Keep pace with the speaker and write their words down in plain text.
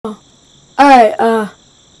Alright,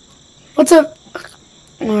 what's up?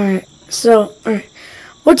 What's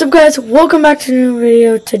up guys? Welcome back to a new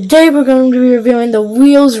video. Today we're going to be reviewing the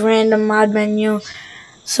Wheels random mod menu.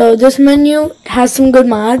 So this menu has some good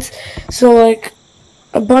mods. So like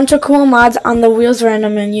a bunch of cool mods on the Wheels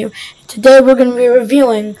random menu. Today we're going to be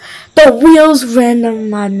reviewing the Wheels random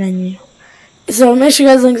mod menu. So make sure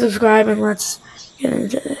you guys subscribe and let's get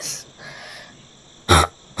into this.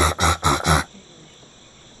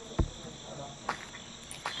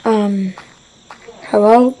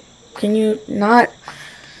 Hello? Can you not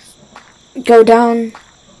go down?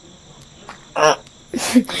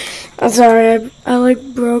 I'm sorry, I like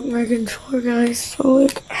broke my controller, guys, so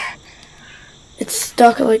like it's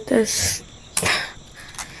stuck like this.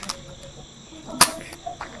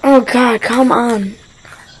 Oh god, come on.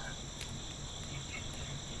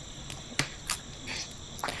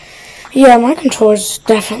 Yeah, my controller's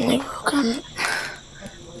definitely broken.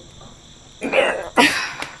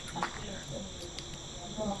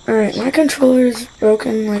 Alright, my controller is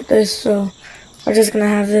broken like this, so we're just gonna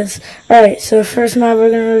have this. Alright, so first mod we're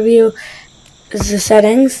gonna review is the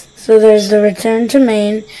settings. So there's the return to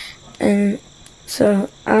main, and so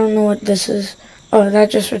I don't know what this is. Oh,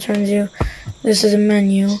 that just returns you. This is a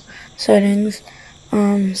menu, settings.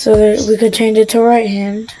 So there, we could change it to right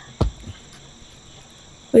hand.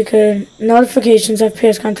 We could, notifications,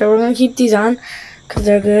 FPS control. We're gonna keep these on, because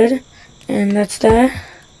they're good. And that's that.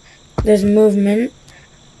 There's movement.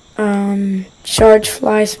 Charge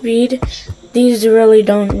fly speed. These really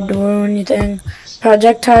don't do anything.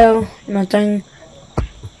 Projectile, nothing.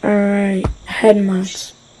 Alright, head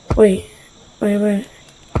mods. Wait.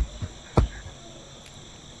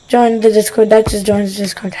 Join the Discord. That just joins the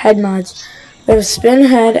Discord. Head mods. We have spin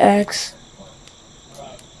head X.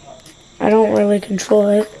 I don't really control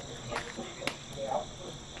it.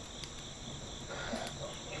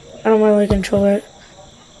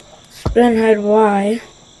 Spin head Y.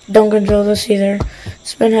 Don't control this either.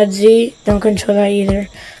 Spin head Z, don't control that either.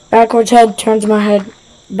 Backwards head turns my head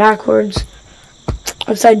backwards.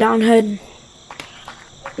 Upside down head,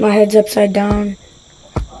 my head's upside down.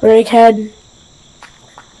 Brake head.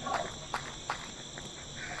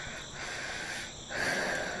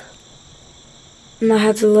 My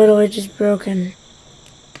head's literally just broken.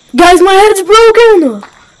 Guys, my head's broken!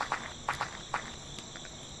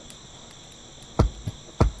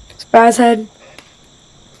 Spaz head.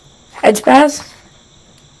 Head spaz?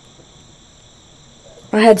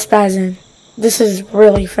 My head's spazzing. This is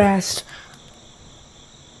really fast.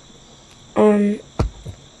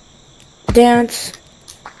 Dance.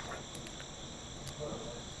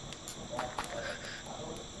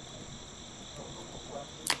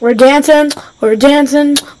 We're dancing.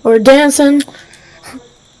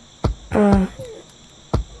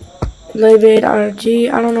 Labate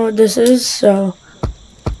RG. I don't know what this is, so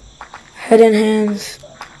head and hands.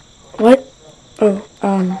 What? Oh,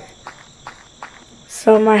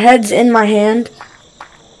 so my head's in my hand.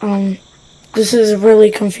 This is really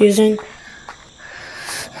confusing,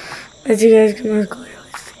 as you guys can clearly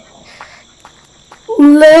see.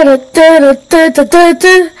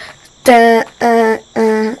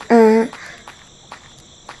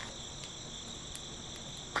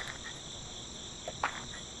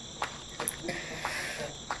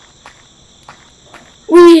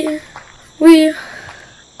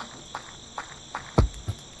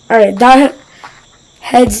 Alright, that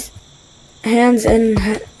hands and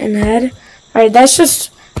head. Alright, that's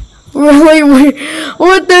just really weird.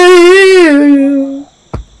 What the hell?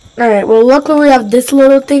 Alright, well luckily we have this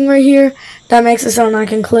little thing right here that makes it so I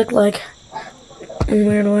can click like in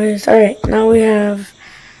weird ways. Alright, now we have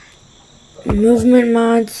movement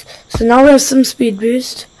mods. So now we have some speed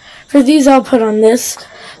boost. For these I'll put on this.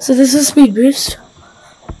 So this is speed boost.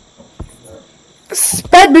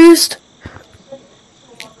 Speed boost.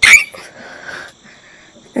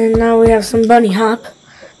 And now we have some bunny hop.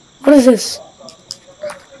 What is this?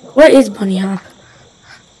 What is bunny hop?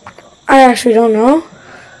 I actually don't know.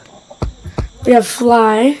 We have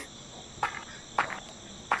fly.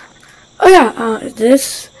 Oh yeah,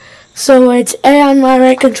 this. So it's A on my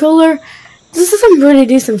right controller. This is some pretty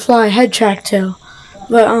decent fly head track too.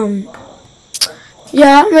 But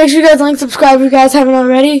yeah, make sure you guys like, subscribe if you guys haven't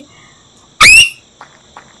already.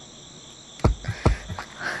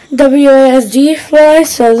 WASD fly,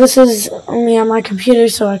 so this is only on my computer,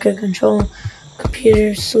 so I could control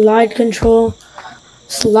computer slide control.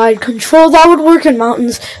 That would work in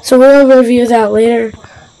mountains, so we'll review that later.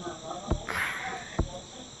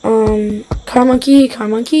 Car monkey.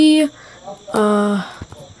 I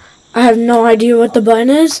have no idea what the button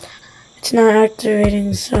is. It's not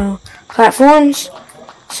activating, so platforms.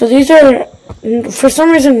 So these are for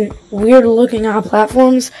some reason, weird looking at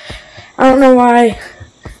platforms. I don't know why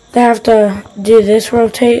they have to do this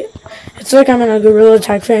rotate. It's like I'm in a Gorilla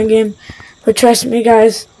Tag fan game. But trust me,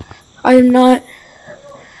 guys, I am not.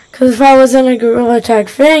 Because if I was in a Gorilla Tag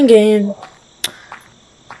fan game,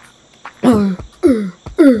 then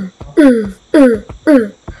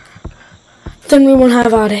we won't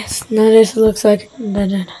have all this. Now this looks like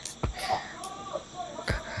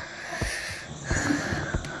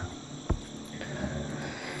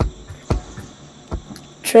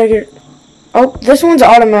trigger. Oh, this one's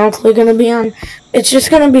automatically gonna be on. It's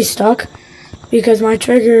just gonna be stuck because my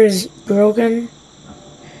trigger is broken.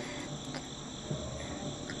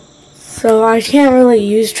 So I can't really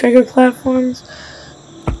use trigger platforms.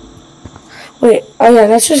 Wait, oh yeah,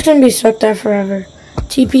 that's just gonna be stuck there forever.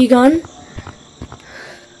 TP gun.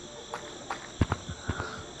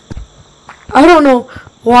 I don't know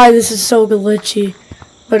why this is so glitchy,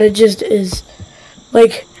 but it just is.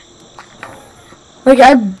 Like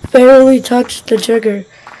I barely touched the trigger.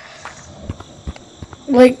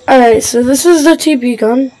 Like, alright, so this is the TP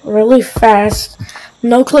gun, really fast.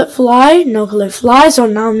 No clip fly, so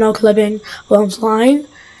now I'm no clipping while I'm flying.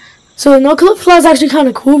 So the no clip fly is actually kind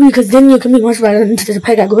of cool because then you can be much better than to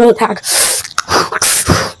pick a Gorilla Tag.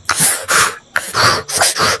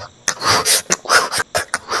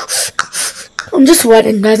 I'm just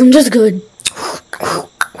sweating, guys, I'm just good.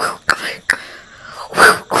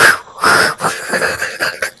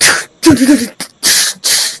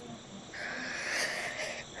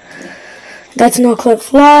 That's no clip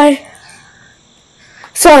fly.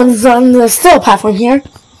 So on the still platform here.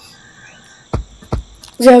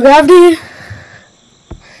 Zero gravity.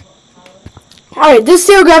 Alright, this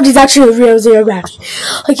zero gravity is actually a real zero gravity.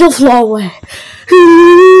 Like you'll fly away.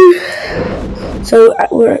 So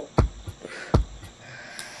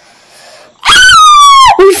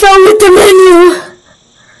we fell with the menu.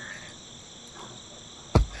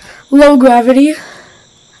 Low gravity.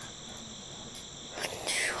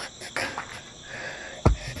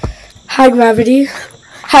 High gravity.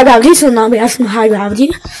 High gravity, so now we have some high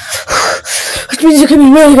gravity. Which means you can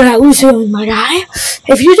be really good at Lucio, my guy.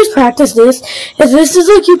 If you just practice this, if this is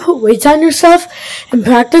like you put weights on yourself and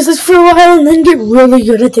practice this for a while and then get really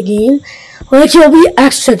good at the game, like you'll be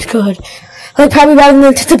extra good. Like probably better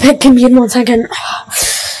than the pick can be in 1 second.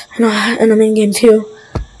 In a main game too.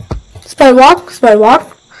 Spider walk.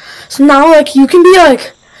 So now like you can be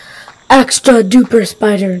like extra duper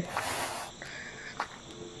spider.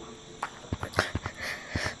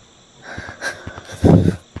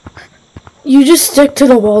 You just stick to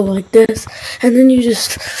the wall like this, and then you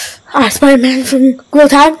just Spider-Man from Gorilla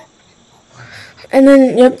Tag. And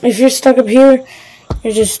then, yep, if you're stuck up here,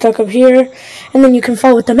 you're just stuck up here, and then you can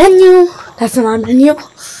follow with the menu. That's not a menu.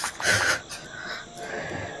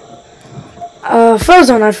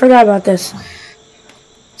 Frozone, I forgot about this.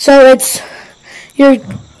 So it's your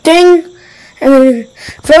thing, and then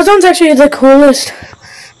Frozone's actually the coolest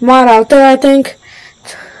mod out there, I think,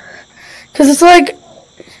 because it's like,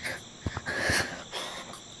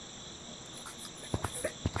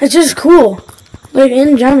 it's just cool, like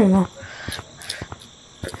in general.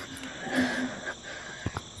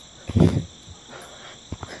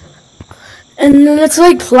 And then it's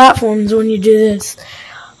like platforms when you do this,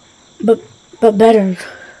 but better.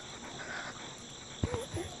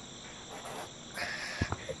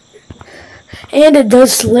 And it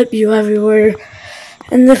does slip you everywhere.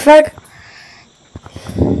 And the fact,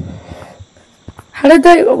 how did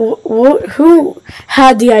they, who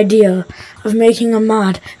had the idea of making a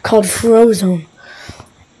mod called Frozone?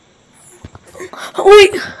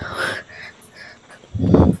 Wait!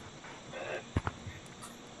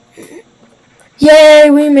 Yay,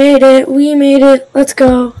 we made it, let's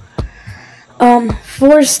go.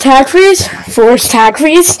 Forced tag freeze.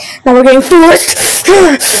 Now we're getting forced.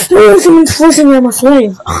 Someone's forcing me on my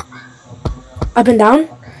slave. Up and down.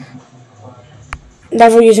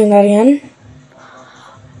 Never using that again.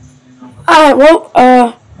 Alright, well,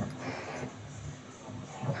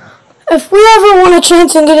 if we ever want a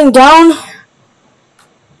chance in getting down,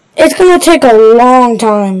 it's gonna take a long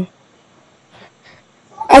time.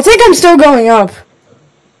 I think I'm still going up.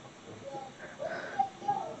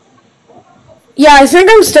 Yeah, I think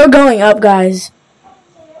I'm still going up, guys.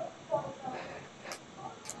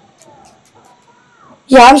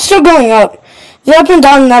 Yeah, I'm still going up. The up and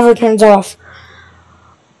down never turns off.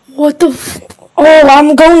 What the oh,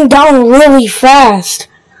 I'm going down really fast.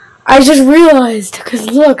 I just realized, because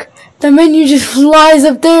look, the menu just flies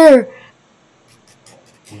up there.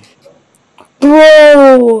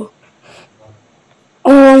 Bro.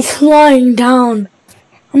 Oh, I'm flying down.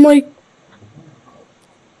 I'm like,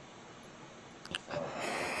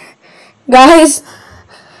 Guys,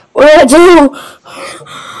 what do I do?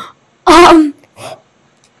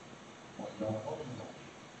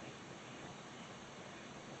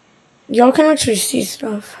 Y'all can actually see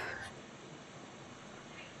stuff.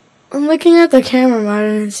 I'm looking at the camera mod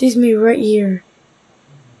and it sees me right here.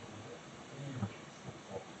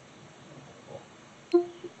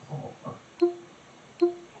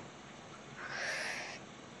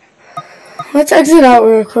 Let's exit out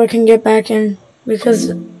real quick and get back in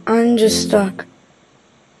because I'm just stuck.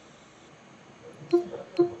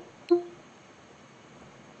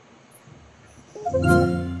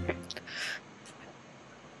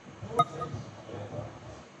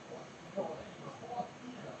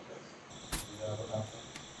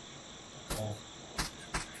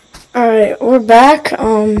 Alright, we're back.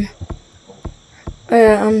 Yeah,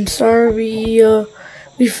 I'm sorry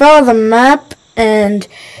we fell off the map, and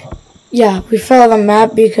yeah, we fell off the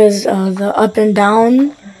map because the up and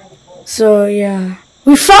down. So yeah,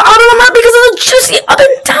 we fell out of the map because of the juicy up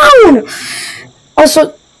and down.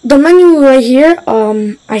 Also, the menu right here,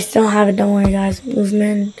 I still have it. Don't worry, guys.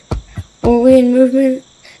 Movement. Were we in movement?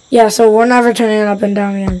 Yeah. So we're never turning it up and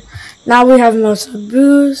down again. Now we have Mosa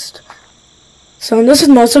Boost. So this is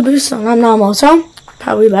Mosa Boost, and I'm not Mosa.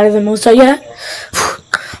 Probably better than Mosa yet.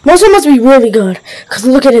 Mosa must be really good, because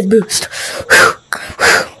look at his boost.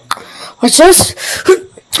 Watch this.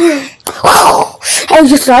 I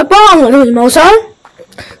just like, bro, I'm literally Mosa.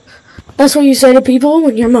 That's what you say to people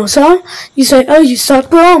when you're Mosa. You say, oh, you suck,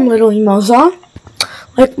 bro, I'm literally Mosa.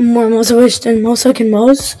 Like, more Mosa-ish than Mosa can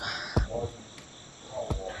Mose.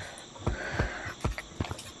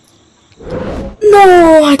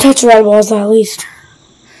 No, I touched red balls at least.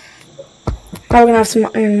 Now we're gonna have some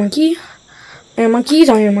Iron Monkey. Iron Monkey.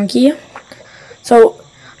 So,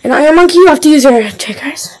 in Iron Monkey, you have to use your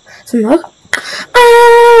triggers. Some look.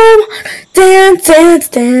 Dance.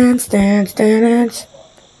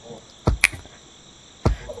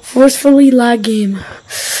 Forcefully lag game.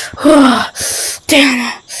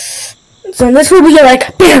 Damn. So in this one we get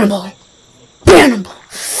like bannable.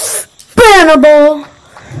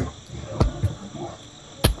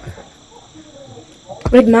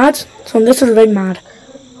 Rig mods. So this is rig mod.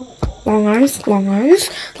 Long arms.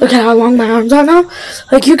 Look at how long my arms are now.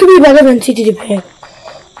 Like, you could be better than TTDP.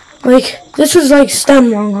 Like, this was like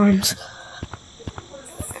STEM long arms.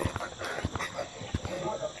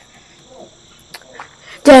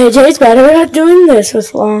 JJ's better at doing this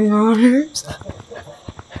with long arms.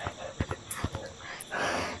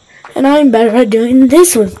 And I'm better at doing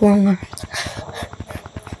this with long arms.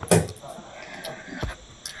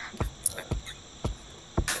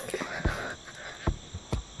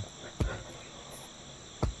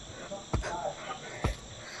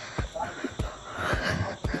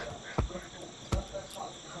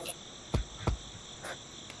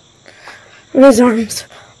 His arms.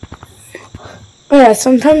 Oh yeah,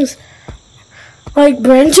 sometimes like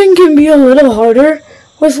branching can be a little harder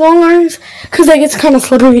with long arms because like it's kind of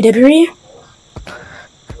slippery.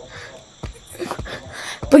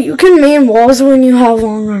 But you can main walls when you have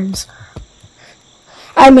long arms.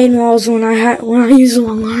 I main walls when I use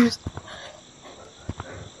long arms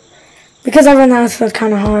because I run out that's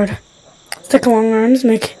kind of hard. Stick long arms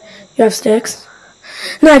make you have sticks.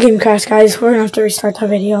 Now game crashed, guys. We're gonna have to restart the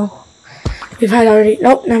video. We've had already,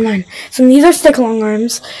 nope, never mind. So these are stick long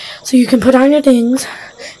arms, so you can put on your things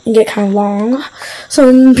and get kind of long. So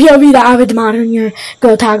in POV, the avid modern, your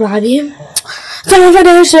go tag lobby. So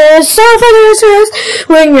finishes.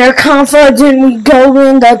 When you're confident, we go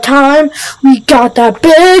in the time. We got that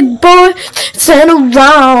big boy sent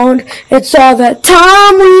around. It's all the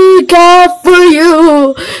time we got for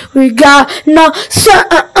you. We got no.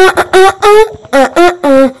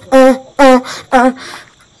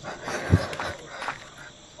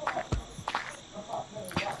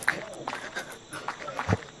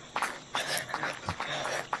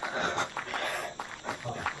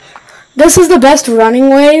 This is the best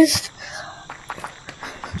running ways.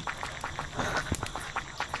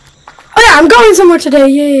 Oh yeah, I'm going somewhere today,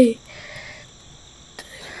 yay.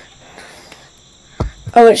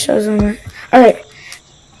 Oh, it shows on it. Alright.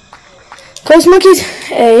 Ghost Monkeys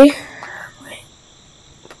A.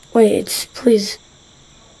 Wait, please.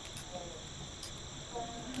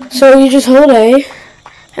 So you just hold A.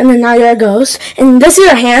 And then now you're a ghost. And this is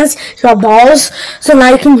your hands, you have balls. So now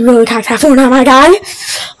you can really attack that one, my guy.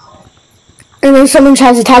 And then someone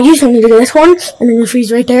tries to tag you, so you do this one, and then you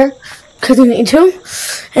freeze right there, because you need to.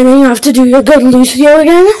 And then you have to do your good Lucio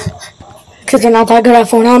again, because you're not that good at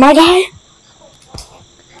phone out, my guy.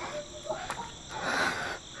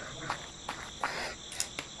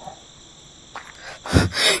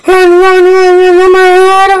 Run,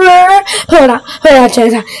 hold on,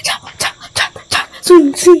 chop,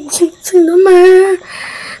 swing, the man.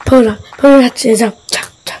 Hold on, chop,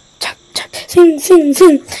 sing.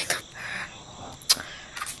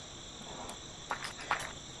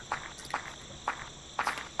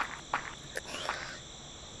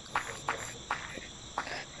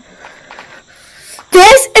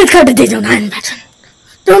 This is called the Digital 9 pattern.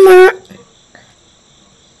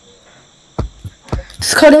 This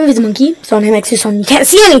is called Invisible Monkey. So on him makes you so you can't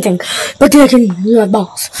see anything, but then you have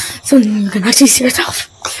balls, so you can actually see yourself.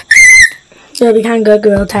 So it'll be kind of good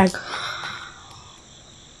gorilla tag.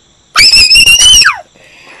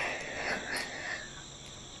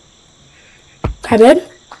 Got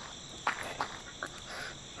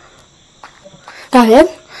it.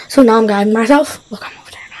 So now I'm guiding myself. Look, I'm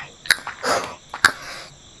over there now.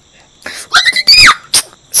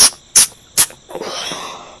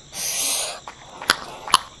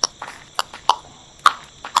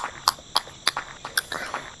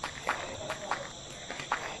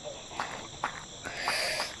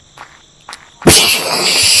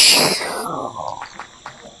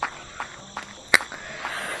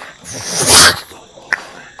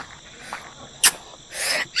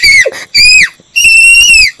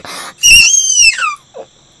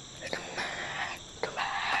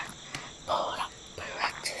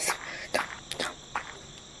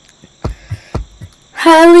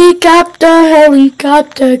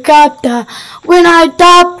 Helicopter, copter. When I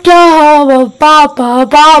doctor,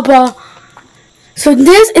 baba. So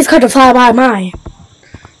this is called a fly by my.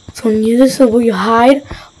 So this is where you hide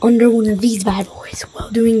under one of these bad boys while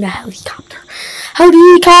doing the helicopter.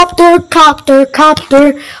 Helicopter,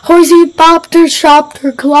 copter. Horsey, bopter,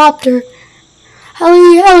 shopter, clopter.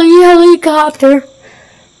 Helicopter.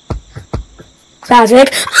 That's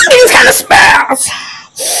it. These kind of spells.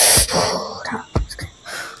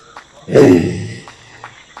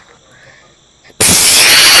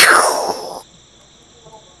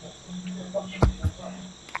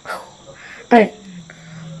 Alright.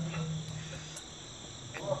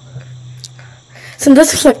 So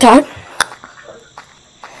this is flip tag.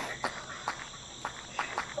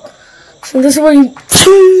 So this is where you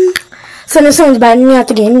so if someone's batting you at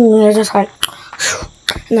the game and you're just like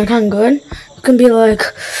and they're kinda good. You can be like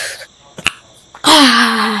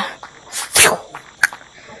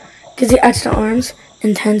gives you extra arms,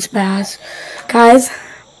 intense spaz. Guys,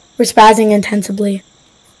 we're spazzing intensively.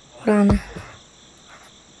 Hold on.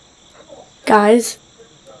 Guys,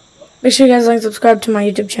 make sure you guys like and subscribe to my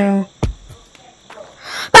YouTube channel.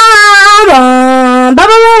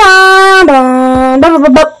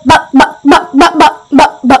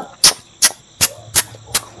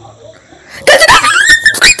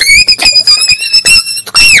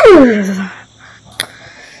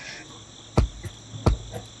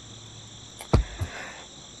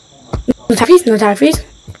 No tag freeze.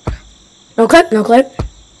 No clip.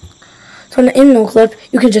 So in no clip,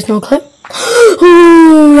 you can just no clip.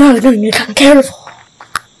 Ooh, I was gonna be kind of careful.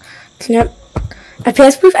 Yep.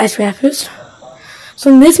 FPS boost.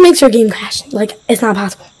 So this makes your game crash. Like, it's not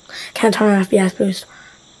possible. Can't turn on FPS boost.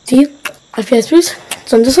 See? FPS boost.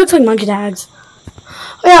 So this looks like monkey tags.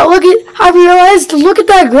 Oh yeah, I realized, look at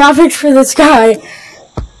that graphics for this guy.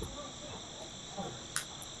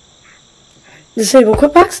 Disable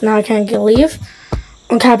quick box. Now I can't leave.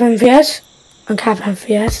 Uncap FPS.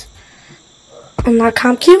 Unlock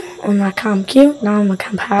comp queue. Now I'm a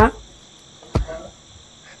compat.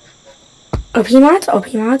 OP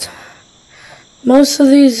mods. Most of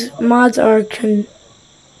these mods are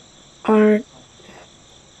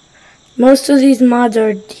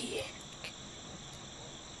D.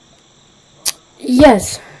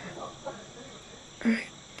 Yes. Alright.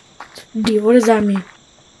 D, what does that mean?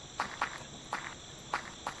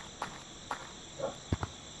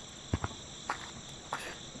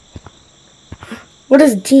 What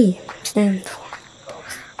does D stand for?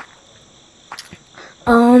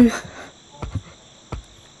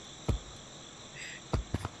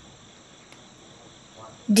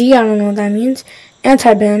 D, I don't know what that means.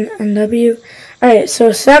 Anti-ban and W. Alright,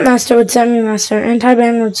 so set master would set me master.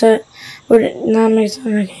 Anti-ban would not make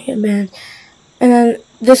someone get banned. And then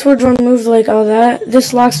this would remove like all that.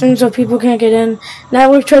 This lock screen so people can't get in.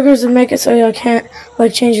 Network triggers would make it so y'all can't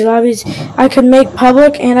like change your lobbies. I could make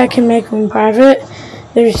public and I can make them private.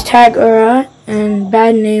 There's tag era and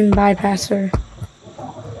bad name bypasser.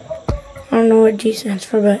 I don't know what D stands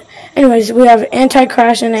for, but anyways, we have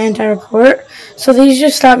anti-crash and anti-report. So these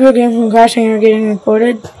just stop your game from crashing or getting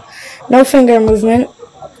reported. No finger movement.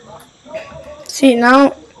 See,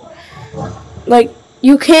 now, like,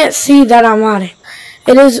 you can't see that I'm modding.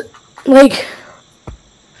 It is, like,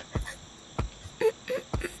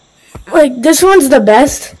 like this one's the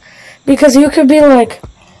best because you could be like,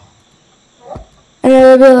 and it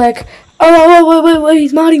would be like, oh wait,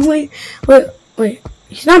 he's modding, wait,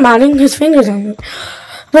 he's not modding, his fingers on it.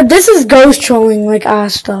 But this is ghost trolling like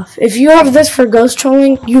ass stuff. If you have this for ghost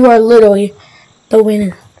trolling, you are literally the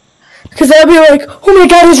winner. Because they'll be like, oh my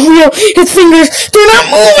god, it's real, his fingers, they're not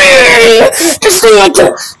moving, just stay like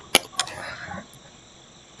this.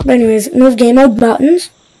 But anyways, move game mode buttons.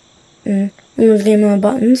 Move game mode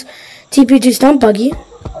buttons. TP to stump buggy.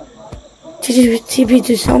 TP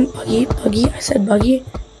to stump buggy. I said buggy.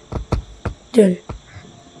 Dude.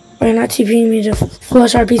 We're not TPing me to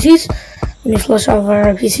flush our PCs. Let me flush all of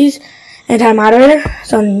our PCs. Anti-moderator.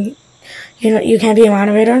 So, you know, you can't be a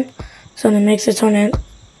moderator. So it makes its own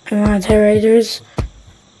moderators.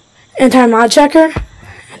 Anti-mod checker.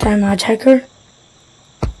 Anti-mod checker.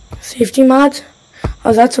 Safety mods.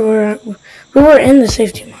 Oh, that's where we were in the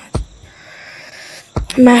safety mods.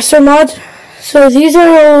 Master mod. So these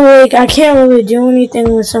are like, I can't really do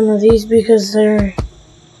anything with some of these because they're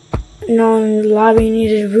non-lobby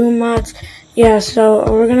needed room mods. Yeah, so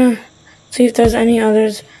we're gonna see if there's any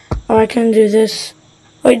others. Oh, I can do this.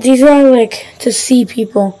 Wait, these are like to see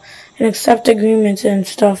people and accept agreements and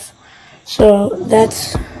stuff. So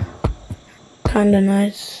that's kind of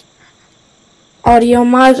nice. Audio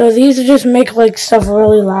mods, or these just make like stuff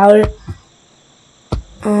really loud.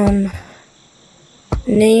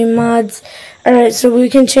 Name mods. Alright, so we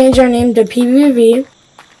can change our name to PBV.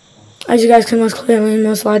 As you guys can most clearly and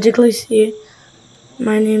most logically see.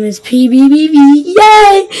 My name is PBBV.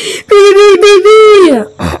 Yay!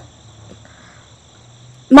 PBBV!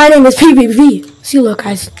 My name is PBBV. See, look,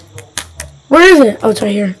 guys. Where is it? Oh, it's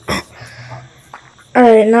right here.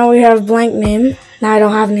 Alright, now we have blank name. Now I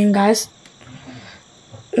don't have name, guys.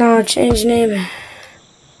 Now change name.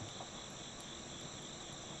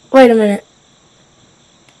 Wait a minute.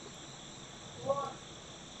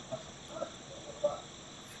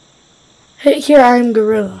 Here I am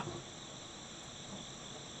Gorilla.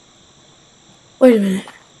 Wait a minute.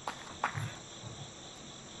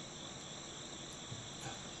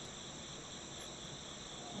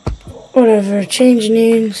 Whatever, change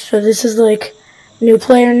name. So this is like new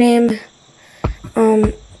player name.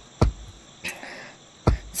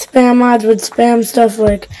 Spam mods would spam stuff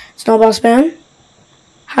like Snowball Spam.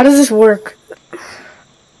 How does this work?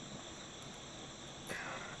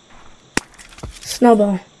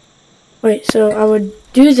 Snowball. Wait, so I would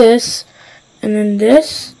do this, and then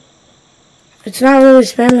this. It's not really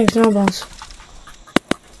spamming snowballs.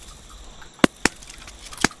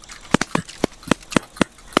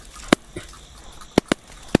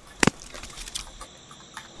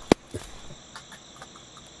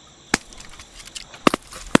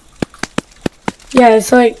 Yeah,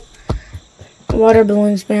 it's like water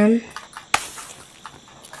balloon spam.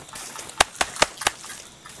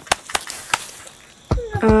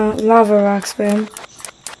 Lava rock spam.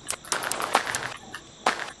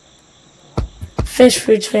 Fish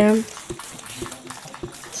food spam.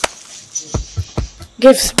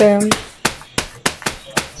 Gift spam.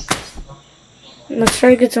 Let's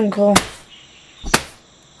try to get some coal.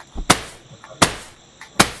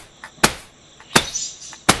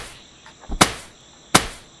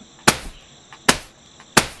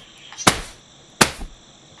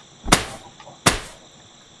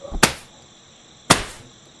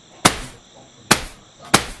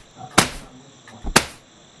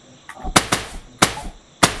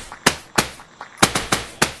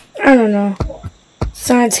 I don't know.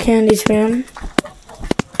 Science candy spam.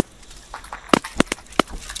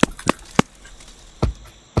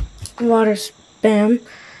 Water spam.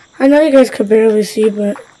 I know you guys could barely see,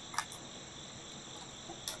 but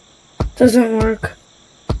doesn't work.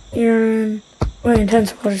 Urine. Wait,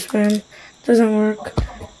 intense water spam. Doesn't work.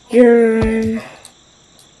 Urine.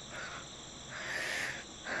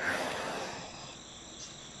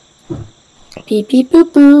 Beep beep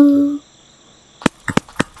boop boo.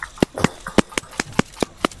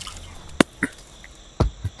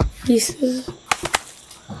 Pieces.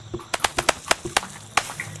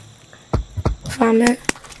 Vomit.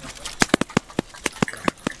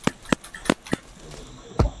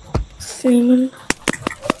 Semen.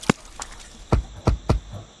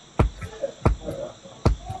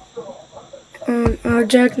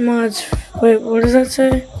 Object mods. Wait, what does that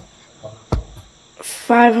say?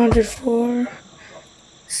 504.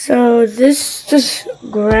 So this just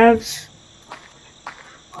grabs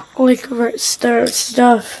like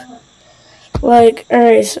stuff. Like,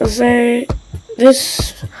 alright, so say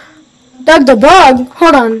this. Doug the bug?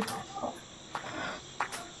 Hold on.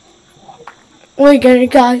 Wait,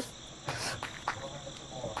 guys.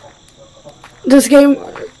 This game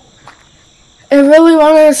It really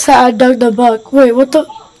wanted to say I dug the bug. Wait, what the?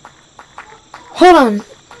 Hold on.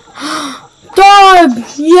 Dog!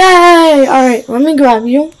 Yay! Alright, let me grab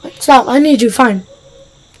you. Stop, I need you. Fine.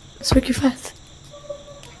 Let's make you fast.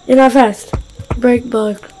 You're not fast. Break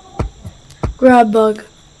bug. Grab bug.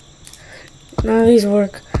 None of these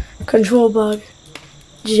work. Control bug.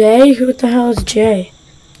 J? Who the hell is J?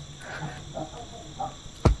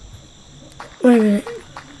 Wait a minute.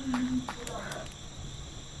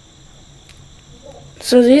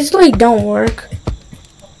 So these like don't work.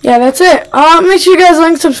 Yeah, that's it. Make sure you guys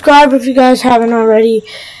like, subscribe if you guys haven't already.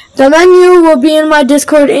 The menu will be in my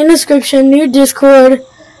Discord in the description. New Discord.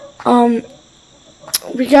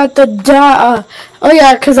 We got the oh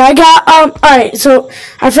yeah, cause I got alright, so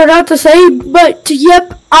I forgot to say, but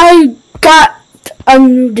yep, I got a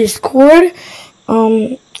new Discord.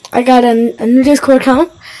 I got a new Discord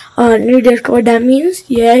account. New Discord, that means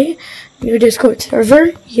yay. New Discord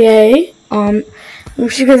server, yay. Make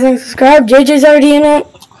sure you guys like, subscribe. JJ's already in it.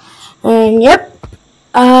 And yep.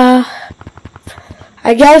 I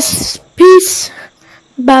guess peace.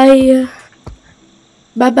 Bye.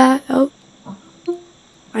 Bye bye. Oh,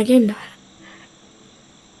 my game died.